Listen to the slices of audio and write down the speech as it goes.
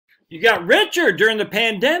You got richer during the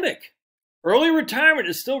pandemic. Early retirement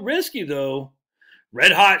is still risky, though.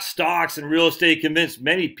 Red hot stocks and real estate convinced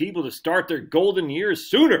many people to start their golden years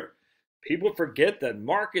sooner. People forget that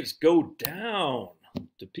markets go down.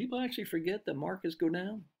 Do people actually forget that markets go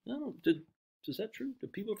down? No. Is that true? Do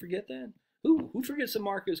people forget that? Who forgets the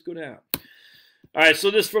markets go down? All right,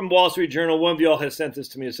 so this from Wall Street Journal. One of y'all has sent this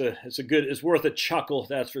to me. It's worth a chuckle,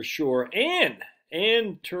 that's for sure. Ann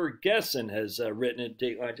Tergessen has written it,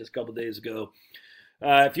 Dateline, just a couple days ago.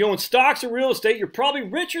 If you own stocks or real estate, you're probably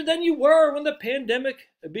richer than you were when the pandemic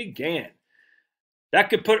began. That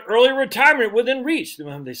could put early retirement within reach.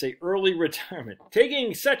 They say early retirement.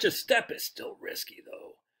 Taking such a step is still risky,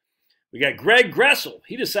 though. We got Greg Gressel.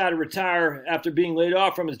 He decided to retire after being laid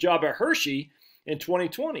off from his job at Hershey in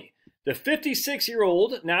 2020. The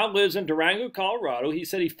 56-year-old now lives in Durango, Colorado. He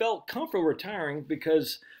said he felt comfortable retiring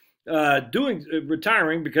because such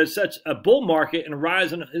a bull market and a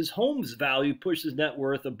rise in his home's value pushed his net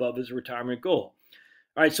worth above his retirement goal.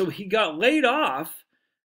 All right, so he got laid off,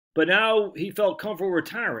 but now he felt comfortable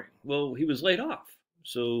retiring. Well, he was laid off,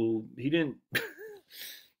 so he didn't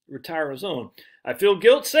retire on his own. I feel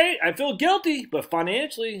guilty, but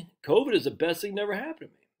financially, COVID is the best thing that ever happened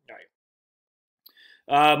to me.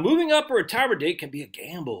 All right. Moving up a retirement date can be a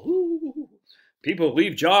gamble. Ooh. People who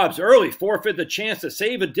leave jobs early forfeit the chance to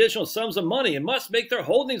save additional sums of money and must make their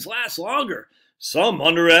holdings last longer. Some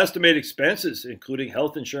underestimate expenses, including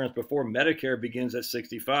health insurance, before Medicare begins at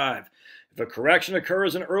 65. If a correction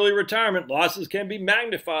occurs in early retirement, losses can be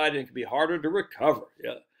magnified and it can be harder to recover.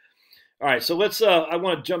 Yeah. All right, so let's. I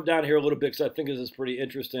want to jump down here a little bit because I think this is pretty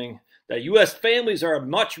interesting. That U.S. families are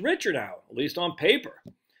much richer now, at least on paper.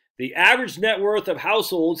 The average net worth of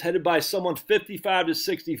households headed by someone 55 to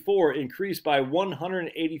 64 increased by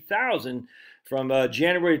 $180,000 from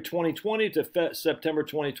January 2020 to September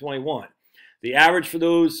 2021. The average for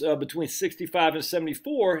those between 65 and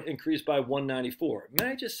 74 increased by $194.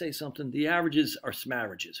 May I just say something? The averages are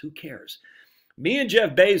smarrages. Who cares? Me and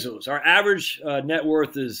Jeff Bezos, our average net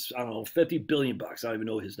worth is, I don't know, 50 billion bucks. I don't even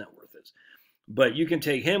know what his net worth is. But you can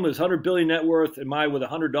take him with 100 billion net worth and mine with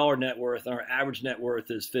 $100 net worth, and our average net worth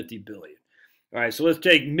is 50 billion. All right, so let's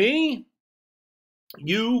take me,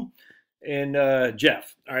 you, and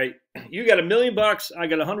Jeff. All right, you got $1 million bucks, I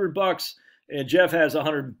got $100, and Jeff has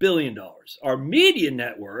 $100 billion. Our median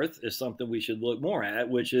net worth is something we should look more at,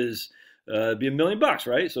 which is be $1 million bucks,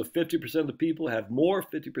 right? So 50% of the people have more,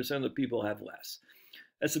 50% of the people have less.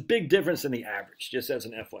 That's a big difference in the average, just as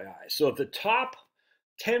an FYI. So if the top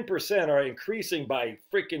 10% are increasing by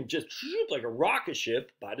freaking just like a rocket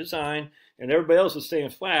ship by design, and everybody else is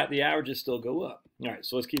staying flat, the averages still go up. All right,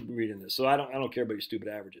 so let's keep reading this. So I don't care about your stupid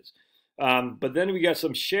averages. But then we got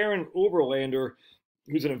some Sharon Oberlander,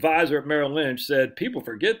 who's an advisor at Merrill Lynch, said people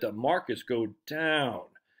forget the markets go down.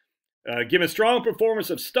 Given strong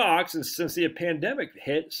performance of stocks and since the pandemic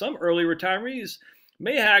hit, some early retirees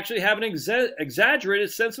may actually have an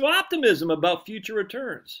exaggerated sense of optimism about future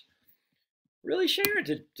returns. Really, Sharon?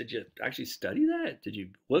 Did you actually study that? Did you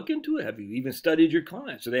look into it? Have you even studied your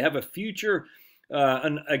clients? Do they have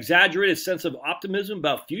an exaggerated sense of optimism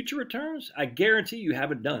about future returns? I guarantee you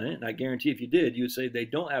haven't done it, and I guarantee if you did, you would say they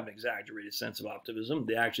don't have an exaggerated sense of optimism.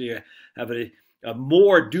 They actually have a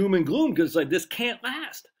more doom and gloom because it's like, this can't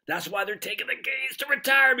last. That's why they're taking the gains to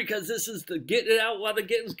retire, because this is the getting it out while the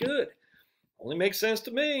getting's good. Only makes sense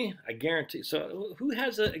to me, I guarantee. So who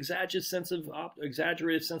has an exaggerated sense of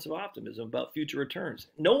optimism about future returns?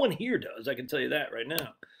 No one here does, I can tell you that right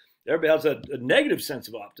now. Everybody has a negative sense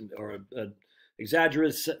of optimism, or an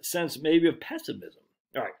exaggerated sense maybe of pessimism.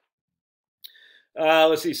 All right.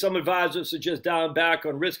 Let's see. Some advisors suggest dialing back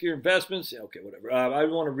on riskier investments. Okay, whatever. I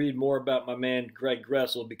want to read more about my man Greg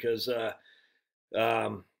Gressel because,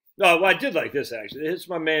 I did like this actually. It's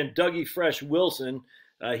my man Dougie Fresh Wilson.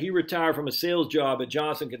 He retired from a sales job at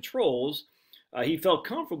Johnson Controls. He felt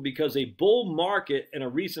comfortable because a bull market and a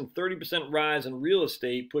recent 30% rise in real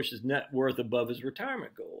estate pushed his net worth above his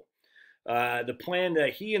retirement goal. The plan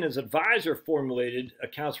that he and his advisor formulated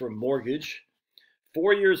accounts for a mortgage,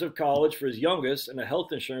 4 years of college for his youngest, and a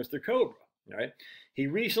health insurance through Cobra. Right? He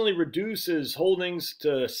recently reduced his holdings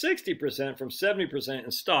to 60% from 70%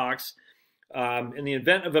 in stocks. In the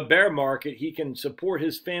event of a bear market, he can support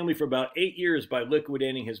his family for about 8 years by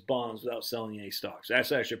liquidating his bonds without selling any stocks.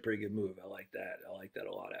 That's actually a pretty good move. I like that. I like that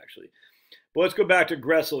a lot, actually. But let's go back to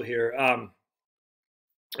Gressel here.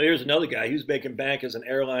 Here's another guy. He was making bank as an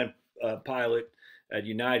airline pilot at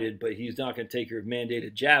United, but he's not going to take your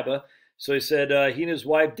mandated JABA. So he said he and his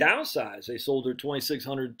wife downsized. They sold their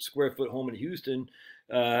 2,600 square foot home in Houston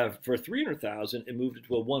for $300,000 and moved it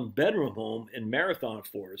to a one-bedroom home in Marathon,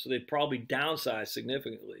 Florida. So they probably downsized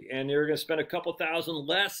significantly, and they were going to spend a couple thousand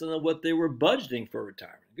less than what they were budgeting for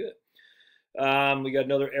retirement. Good. We got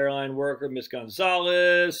another airline worker, Miss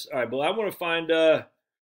Gonzalez. All right, but I want to find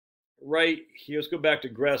right here. Let's go back to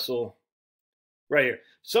Gressel. Right here.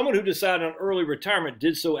 Someone who decided on early retirement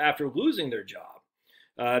did so after losing their job.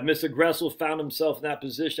 Mr. Gressel found himself in that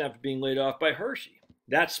position after being laid off by Hershey.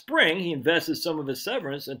 That spring, he invested some of his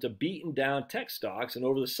severance into beaten down tech stocks, and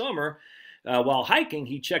over the summer, while hiking,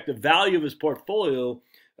 he checked the value of his portfolio,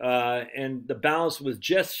 and the balance was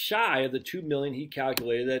just shy of the $2 million he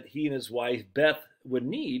calculated that he and his wife Beth would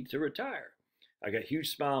need to retire. I got a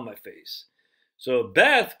huge smile on my face. So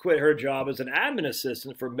Beth quit her job as an admin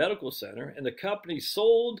assistant for a medical center, and the company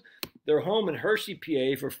sold their home in Hershey,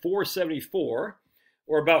 PA for $474,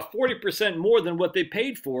 or about 40% more than what they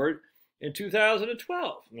paid for it in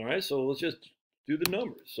 2012. All right, so let's just do the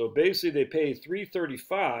numbers. So basically, they paid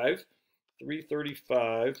 $335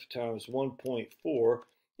 times 1.4.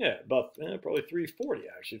 Yeah, about probably 340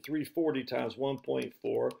 actually. 340 times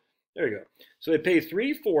 1.4. There you go. So they pay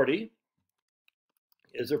 340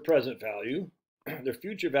 is their present value. Their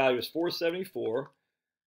future value is 474.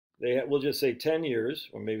 We'll just say 10 years,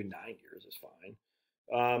 or maybe 9 years is fine.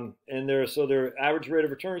 And their average rate of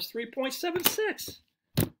return is 3.76.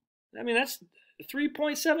 I mean, that's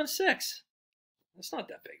 3.76. That's not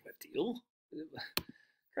that big of a deal.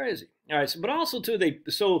 Crazy. All right, but also too, they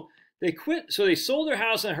sold their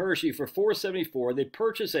house in Hershey for $474. They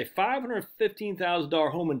purchased a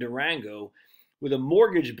 $515,000 home in Durango with a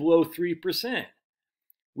mortgage below 3%.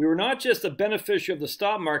 We were not just a beneficiary of the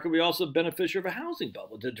stock market, we also a beneficiary of a housing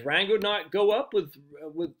bubble. Did Durango not go up with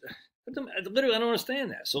literally, I don't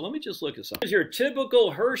understand that. So let me just look this up. Here's your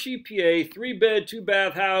typical Hershey, PA, 3-bed,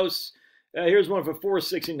 2-bath house. Here's one for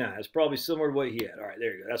 $469. It's probably similar to what he had. All right,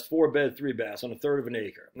 there you go. That's 4-bed, 3 baths on a third of an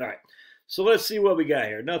acre. All right, so let's see what we got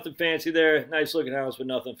here. Nothing fancy there. Nice looking house, but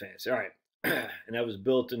nothing fancy. All right, and that was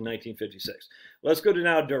built in 1956. Let's go to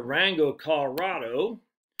now Durango, Colorado,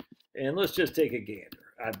 and let's just take a gander.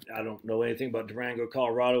 I don't know anything about Durango,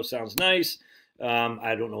 Colorado. Sounds nice.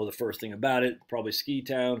 I don't know the first thing about it. Probably ski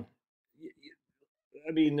town.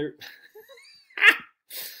 I mean,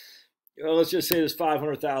 well, let's just say there's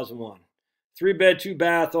 500,001. 3-bed,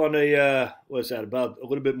 2-bath on a what's that? About a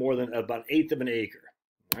little bit more than about an eighth of an acre.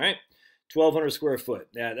 All right, 1,200 square foot.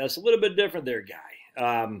 Yeah, that's a little bit different there, guy.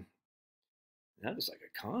 That was like a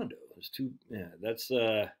condo. There's two. Yeah, that's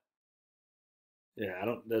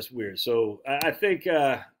yeah. That's weird. So I think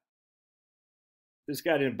this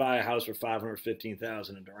guy didn't buy a house for $515,000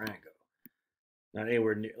 in Durango. Not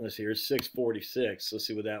anywhere near. Let's see. Here's 646. Let's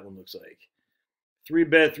see what that one looks like.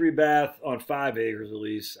 3-bed, 3-bath on 5 acres at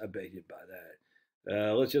least. I bet you'd buy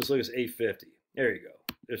that. Let's just look at 850. There you go.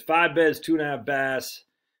 There's 5 beds, 2.5 baths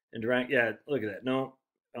in Durango. Yeah, look at that. No,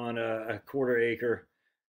 on a quarter acre.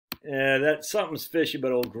 That something's fishy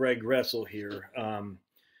about old Greg Gressel here.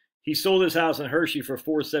 He sold his house in Hershey for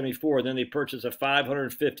 $474. Then they purchased a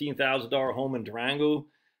 $515,000 home in Durango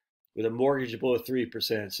with a mortgage below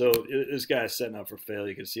 3%. So this guy's setting up for failure.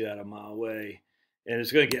 You can see that a mile away. And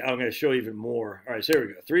it's going to get, I'm going to show you even more. All right, so here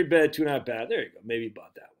we go. 3-bed, 2.5 bath. There you go. Maybe you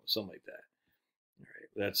bought that one, something like that. All right,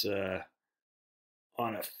 that's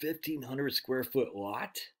on a 1,500 square foot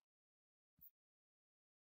lot.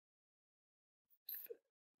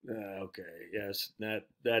 Okay, yes, that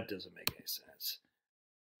doesn't make any sense.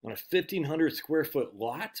 On a 1,500 square foot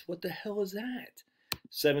lot? What the hell is that?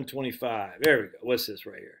 725. There we go. What's this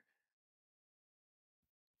right here?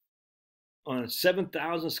 On a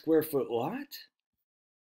 7,000 square foot lot?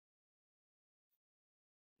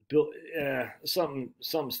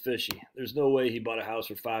 Something's fishy. There's no way he bought a house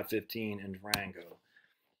for $515 in Durango,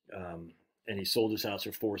 and he sold his house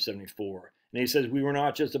for $474. And he says we were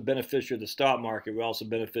not just a beneficiary of the stock market, we're also a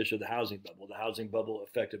beneficiary of the housing bubble. The housing bubble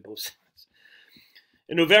affected both sides.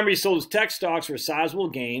 In November, he sold his tech stocks for a sizable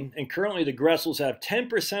gain, and currently the Gressels have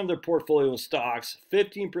 10% of their portfolio in stocks,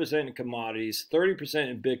 15% in commodities, 30%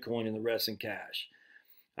 in Bitcoin, and the rest in cash.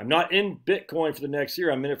 I'm not in Bitcoin for the next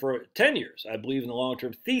year. I'm in it for 10 years. I believe in the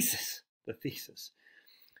long-term thesis, the thesis.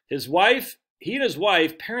 He and his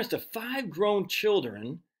wife, parents to 5 grown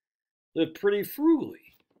children, live pretty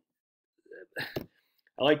frugally.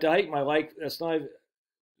 I like to hike. That's not,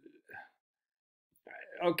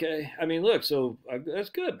 okay. I mean, look, so that's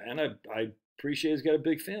good, man. I appreciate he's got a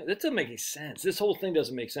big family. That doesn't make any sense. This whole thing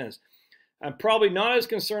doesn't make sense. I'm probably not as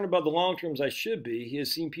concerned about the long term as I should be. He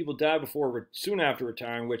has seen people die soon after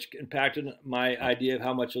retiring, which impacted my idea of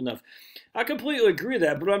how much enough. I completely agree with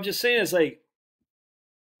that, but what I'm just saying is like,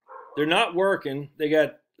 they're not working. They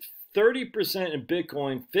got 30% in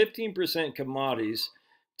Bitcoin, 15% commodities,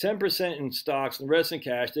 10% in stocks, and the rest in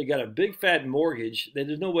cash. They got a big fat mortgage.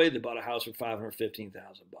 There's no way they bought a house for $515,000.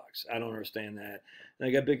 I don't understand that. And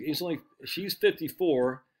they got big. She's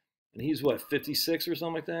 54, and he's what, 56 or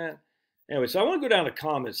something like that. Anyway, so I want to go down to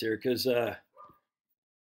comments here because let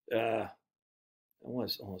me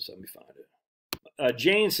find it.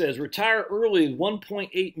 Jane says, retire early,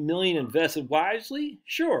 1.8 million invested wisely?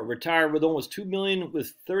 Sure, retire with almost 2 million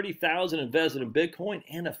with 30,000 invested in Bitcoin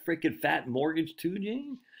and a freaking fat mortgage too,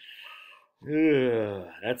 Jane? Ugh,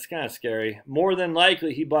 that's kind of scary. More than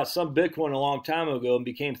likely, he bought some Bitcoin a long time ago and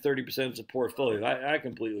became 30% of his portfolio. I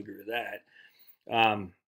completely agree with that.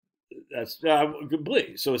 That's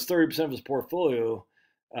completely. So it's 30% of his portfolio,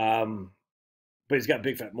 but he's got a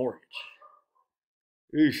big fat mortgage.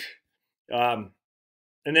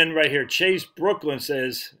 And then right here, Chase Brooklyn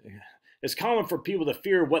says, it's common for people to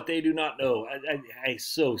fear what they do not know. I'm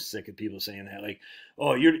so sick of people saying that. Like,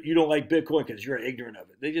 oh, you don't like Bitcoin because you're ignorant of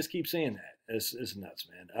it. They just keep saying that. It's nuts,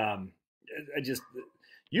 man.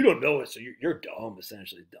 You don't know it, so you're dumb,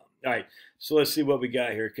 essentially dumb. All right, so let's see what we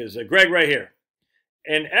got here. Because Greg right here.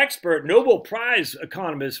 An expert Nobel Prize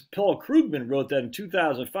economist, Paul Krugman, wrote that in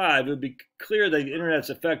 2005, it would be clear that the internet's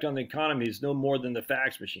effect on the economy is no more than the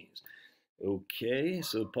fax machines. Okay,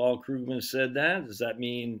 so Paul Krugman said that. Does that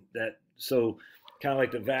mean that, so kind of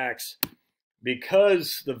like the vax,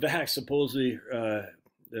 because the vax supposedly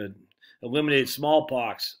eliminated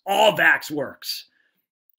smallpox, all vax works.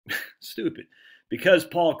 Stupid. Because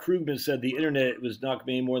Paul Krugman said the internet was not going to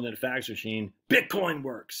be any more than a fax machine, Bitcoin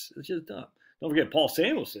works. It's just dumb. Don't forget Paul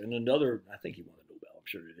Samuelson, another, I think he won a Nobel, I'm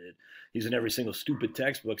sure he did. He's in every single stupid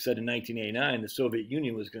textbook, said in 1989 the Soviet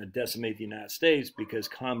Union was going to decimate the United States because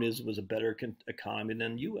communism was a better economy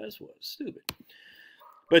than the U.S. was. Stupid.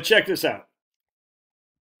 But check this out.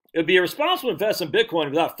 It would be irresponsible to invest in Bitcoin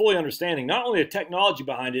without fully understanding not only the technology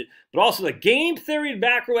behind it, but also the game theory and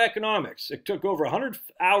macroeconomics. It took over 100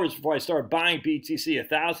 hours before I started buying BTC.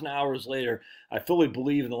 1,000 hours later, I fully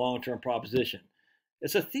believe in the long-term proposition.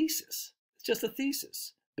 It's a thesis. It's just a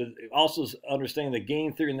thesis. But also understanding the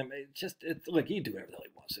game theory, and look, he do whatever the hell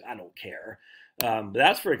he wants to. I don't care. But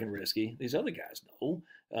that's freaking risky. These other guys know.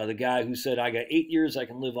 The guy who said, I got 8 years I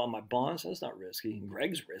can live on my bonds, that's not risky. And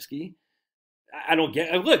Greg's risky. I don't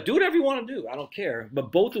get it. Look, do whatever you want to do. I don't care.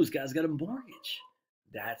 But both those guys got a mortgage.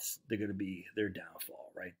 They're going to be their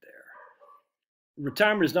downfall right there.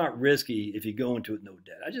 Retirement is not risky if you go into it with no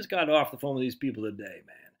debt. I just got off the phone with these people today,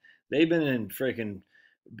 man. They've been in freaking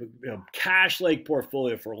cash lake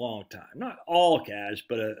portfolio for a long time. Not all cash,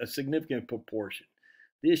 but a significant proportion.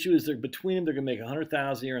 The issue is between them, they're going to make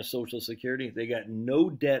 $100,000 a year in Social Security. They got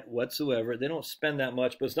no debt whatsoever. They don't spend that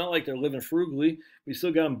much, but it's not like they're living frugally. We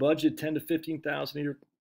still got them budgeted $10,000 to $15,000 a year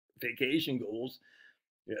vacation goals.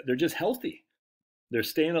 Yeah, they're just healthy. They're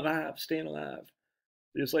staying alive.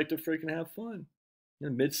 They just like to freaking have fun.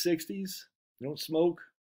 Mid-60s, they don't smoke.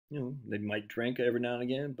 They might drink every now and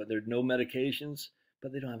again, but there's no medications.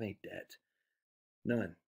 But they don't have any debt.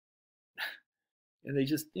 None. And they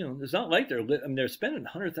just, it's not like they're spending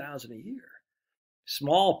 $100,000 a year.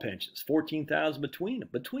 Small pensions, $14,000 between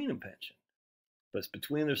them pension. But it's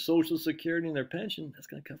between their Social Security and their pension, that's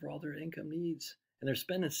going to cover all their income needs. And they're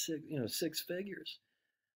spending six figures.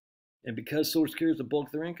 And because Social Security is the bulk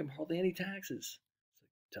of their income, hardly any taxes.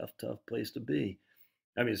 It's a tough place to be.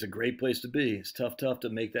 I mean, it's a great place to be. It's tough to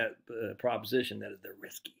make that proposition that they're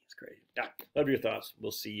risky. It's crazy. Love your thoughts.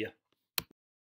 We'll see you.